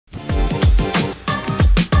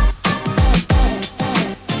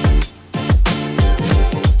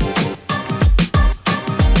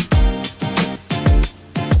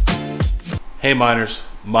Hey miners,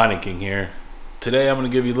 Mining King here. Today I'm going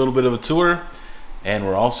to give you a little bit of a tour, and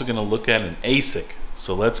we're also going to look at an Asic.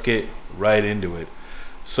 So let's get right into it.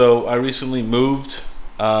 So I recently moved.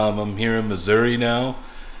 I'm here in Missouri now.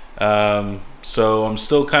 So I'm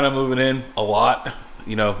still kind of moving in a lot.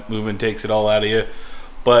 You know, moving takes it all out of you.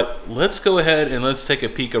 But let's go ahead and let's take a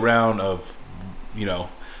peek around of, you know,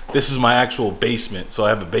 this is my actual basement. So I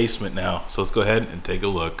have a basement now. So let's go ahead and take a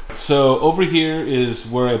look. So over here is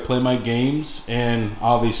where I play my games. And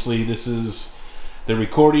obviously this is the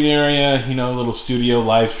recording area, you know, little studio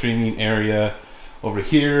live streaming area over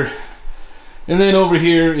here. And then over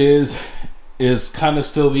here is kind of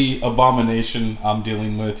still the abomination I'm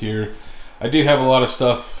dealing with here. I do have a lot of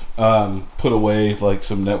stuff put away, like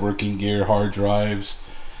some networking gear, hard drives,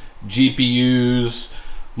 GPUs,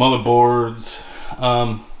 motherboards,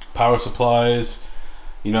 power supplies,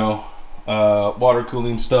 you know, water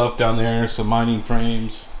cooling stuff down there, some mining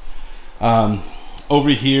frames. Over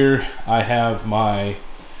here I have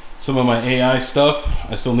some of my AI stuff.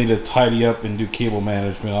 I still need to tidy up and do cable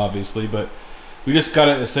management, obviously, but we just got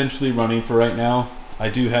it essentially running for right now. I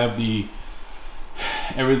do have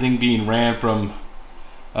everything being ran from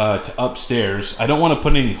to upstairs. I don't want to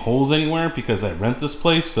put any holes anywhere because I rent this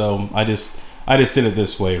place, so I just did it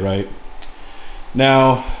this way, right?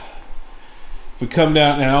 Now, if we come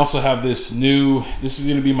down, and I also have this is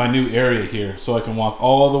going to be my new area here, so I can walk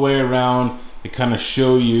all the way around and kind of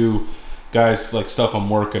show you guys like stuff I'm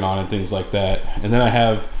working on and things like that. And then I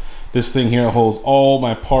have this thing here that holds all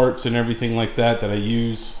my parts and everything like that I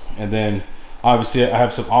use. And then obviously I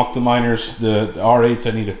have some Octaminers, the R8s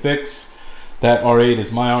I need to fix. That R8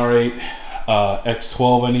 is my R8.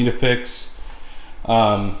 X12 I need to fix.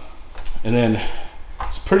 And then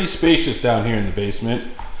it's pretty spacious down here in the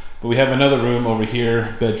basement. But we have another room over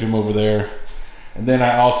here, bedroom over there. And then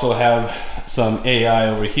I also have some AI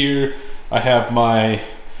over here. I have my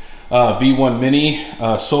V1 Mini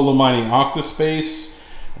solo mining Octaspace.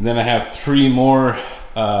 And then I have 3 more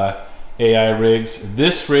AI rigs.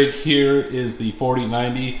 This rig here is the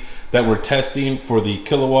 4090 that we're testing for the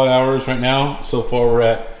kilowatt hours right now. So far we're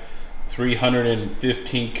at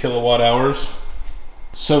 315 kilowatt hours.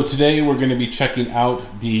 So today we're going to be checking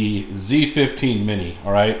out the Z15 Mini.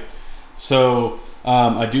 All right. So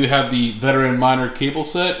I do have the Veteran Miner cable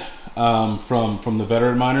set from the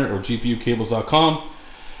Veteran Miner or GPUcables.com.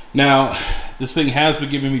 Now this thing has been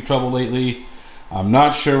giving me trouble lately. I'm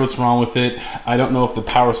not sure what's wrong with it. I don't know if the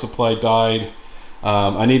power supply died.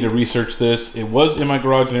 I need to research this. It was in my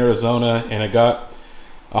garage in Arizona and I got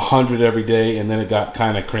 100 every day, and then it got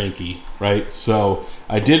kind of cranky, right? So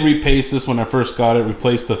I did repaste this when I first got it,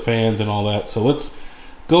 replaced the fans and all that. So let's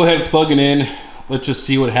go ahead and plug it in. Let's just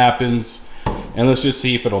see what happens, and let's just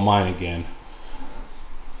see if it'll mine again.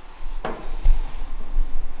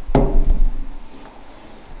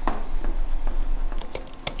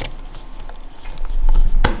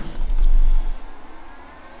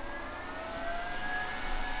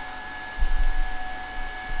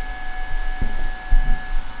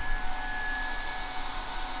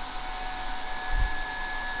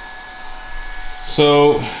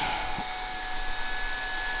 So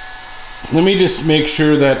let me just make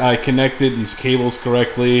sure that I connected these cables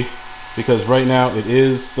correctly, because right now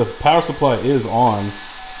the power supply is on,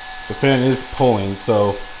 the fan is pulling.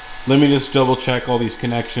 So let me just double check all these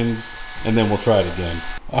connections and then we'll try it again.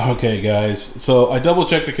 Okay guys, so I double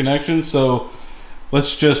checked the connections. So I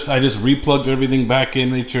just replugged everything back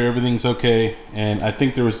in, made sure everything's okay. And I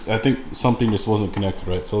think something just wasn't connected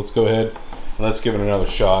right. So let's go ahead and let's give it another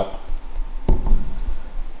shot.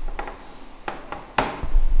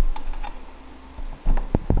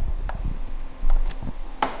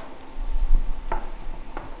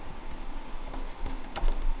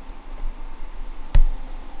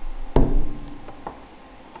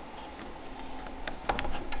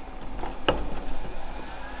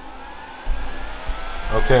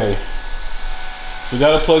 Okay, so we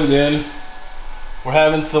got it plugged in. We're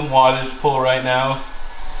having some wattage pull right now.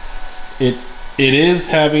 It is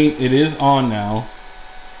on now.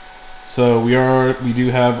 So we do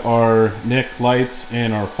have our NIC lights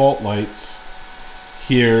and our fault lights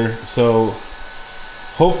here. So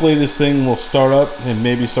hopefully this thing will start up and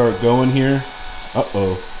maybe start going here.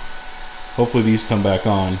 Uh-oh. Hopefully these come back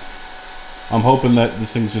on. I'm hoping that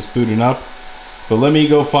this thing's just booting up. But let me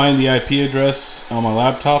go find the IP address on my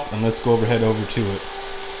laptop and let's head over to it.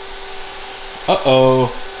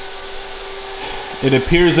 Uh-oh. It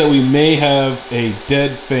appears that we may have a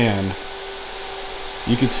dead fan.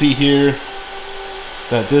 You can see here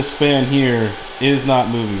that this fan here is not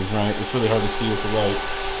moving, right? It's really hard to see with the light.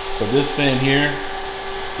 But this fan here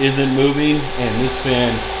isn't moving, and this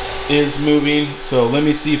fan is moving. So let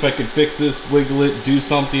me see if I can fix this, wiggle it, do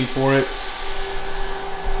something for it.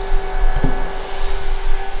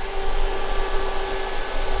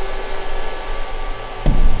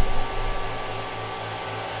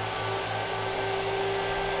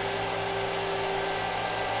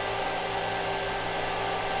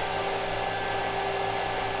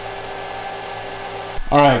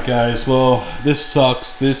 Alright guys, well this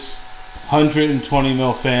sucks. This 120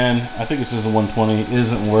 mil fan, I think this is a 120,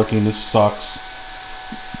 isn't working. This sucks.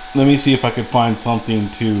 Let me see if I can find something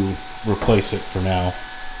to replace it for now.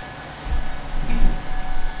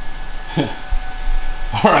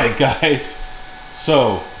 Alright guys,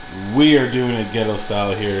 so we are doing it ghetto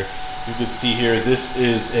style here. You can see here, this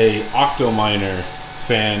is a Octominer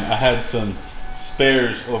fan. I had some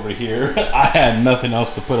spares over here. I had nothing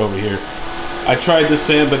else to put over here. I tried this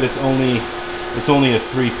fan, but it's only a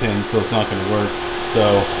 3-pin, so it's not going to work.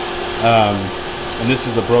 So, and this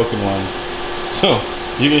is the broken one. So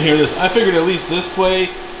you can hear this. I figured at least this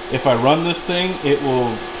way, if I run this thing, it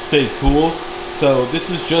will stay cool. So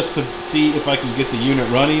this is just to see if I can get the unit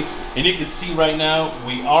running. And you can see right now,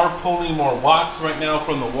 we are pulling more watts right now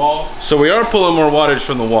from the wall. So we are pulling more wattage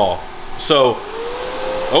from the wall. So,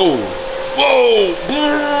 oh, whoa,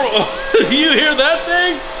 you hear that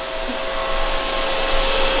thing?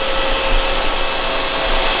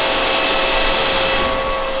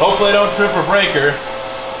 Hopefully I don't trip or break her.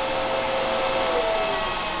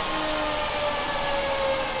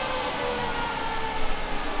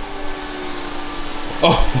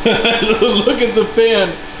 Oh, look at the fan.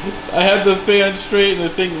 I had the fan straight and the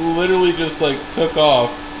thing literally just like took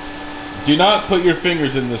off. Do not put your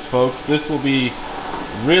fingers in this, folks. This will be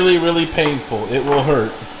really, really painful. It will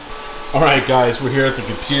hurt. All right, guys, we're here at the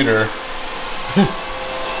computer.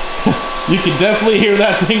 You can definitely hear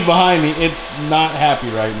that thing behind me. It's not happy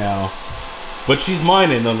right now, but she's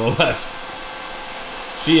mining nonetheless.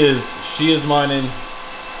 She is mining.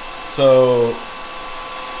 So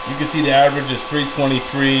you can see the average is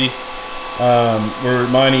 323. We're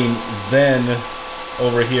mining Zen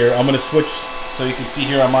over here. I'm gonna switch so you can see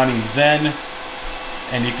here I'm mining Zen,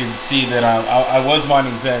 and you can see that I was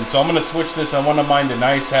mining Zen. So I'm gonna switch this. I want to mine the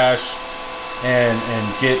nice hash and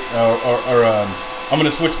get I'm going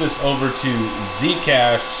to switch this over to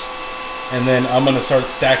Zcash, and then I'm going to start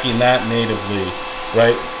stacking that natively,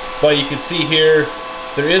 right? But you can see here,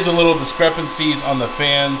 there is a little discrepancies on the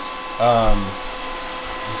fans.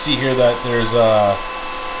 You see here that there's,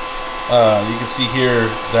 you can see here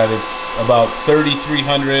that it's about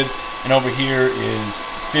 3,300, and over here is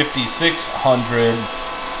 5,600.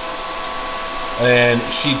 And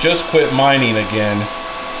she just quit mining again.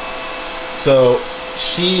 So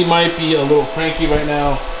she might be a little cranky right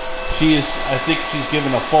now. I think she's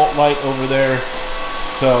giving a fault light over there.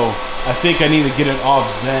 So I think I need to get it off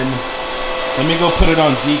Zen. Let me go put it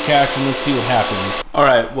on Zcash and let's see what happens. All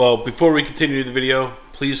right, well, before we continue the video,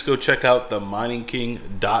 please go check out the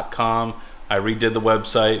miningking.com. I redid the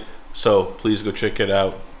website, so please go check it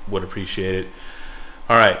out. Would appreciate it.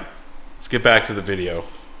 All right, let's get back to the video.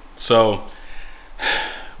 So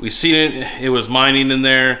we seen it was mining in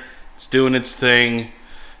there. It's doing its thing,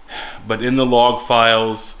 but in the log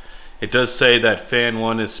files, it does say that fan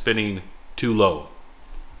 1 is spinning too low.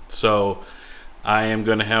 So I am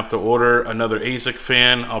going to have to order another Asic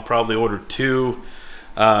fan. I'll probably order 2,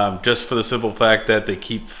 just for the simple fact that they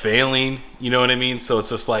keep failing. You know what I mean? So it's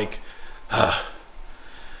just like, I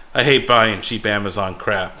hate buying cheap Amazon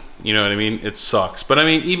crap. You know what I mean? It sucks. But I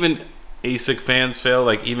mean, even Asic fans fail.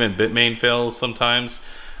 Like even Bitmain fails sometimes,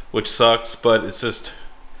 which sucks. But it's just,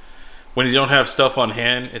 when you don't have stuff on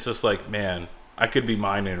hand, it's just like, man, I could be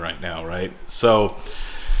mining right now, right? So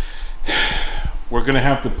we're gonna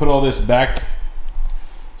have to put all this back.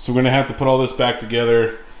 So we're gonna have to put all this back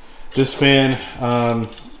together. This fan,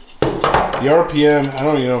 the RPM, I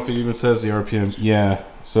don't even know if it even says the RPM. Yeah,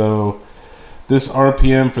 so this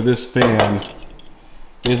RPM for this fan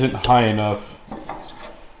isn't high enough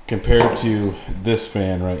compared to this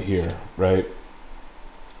fan right here, right?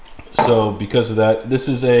 So because of that, this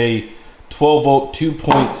is a 12 volt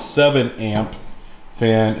 2.7 amp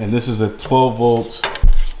fan, and this is a 12 volt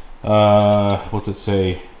what's it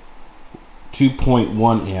say,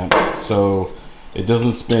 2.1 amp. So it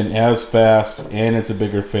doesn't spin as fast, and it's a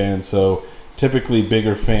bigger fan. So typically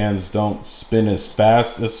bigger fans don't spin as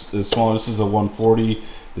fast as small. This is a 140,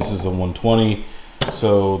 this is a 120.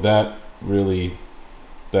 So that really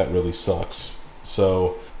sucks.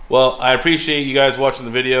 So, well, I appreciate you guys watching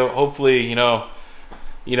the video. Hopefully, you know,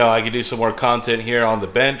 I can do some more content here on the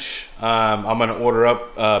bench. I'm gonna order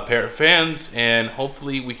up a pair of fans, and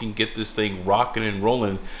hopefully we can get this thing rocking and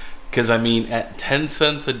rolling. Because I mean, at 10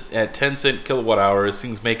 cents at 10-cent kilowatt hour, this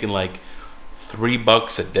thing's making like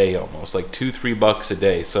 $3 a day, almost like $2-3 a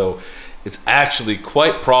day. So it's actually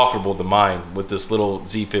quite profitable to mine with this little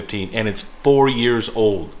Z15, and it's 4 years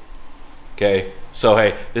old. Okay, so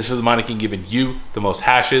hey, this is the Mining King giving you the most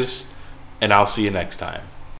hashes, and I'll see you next time.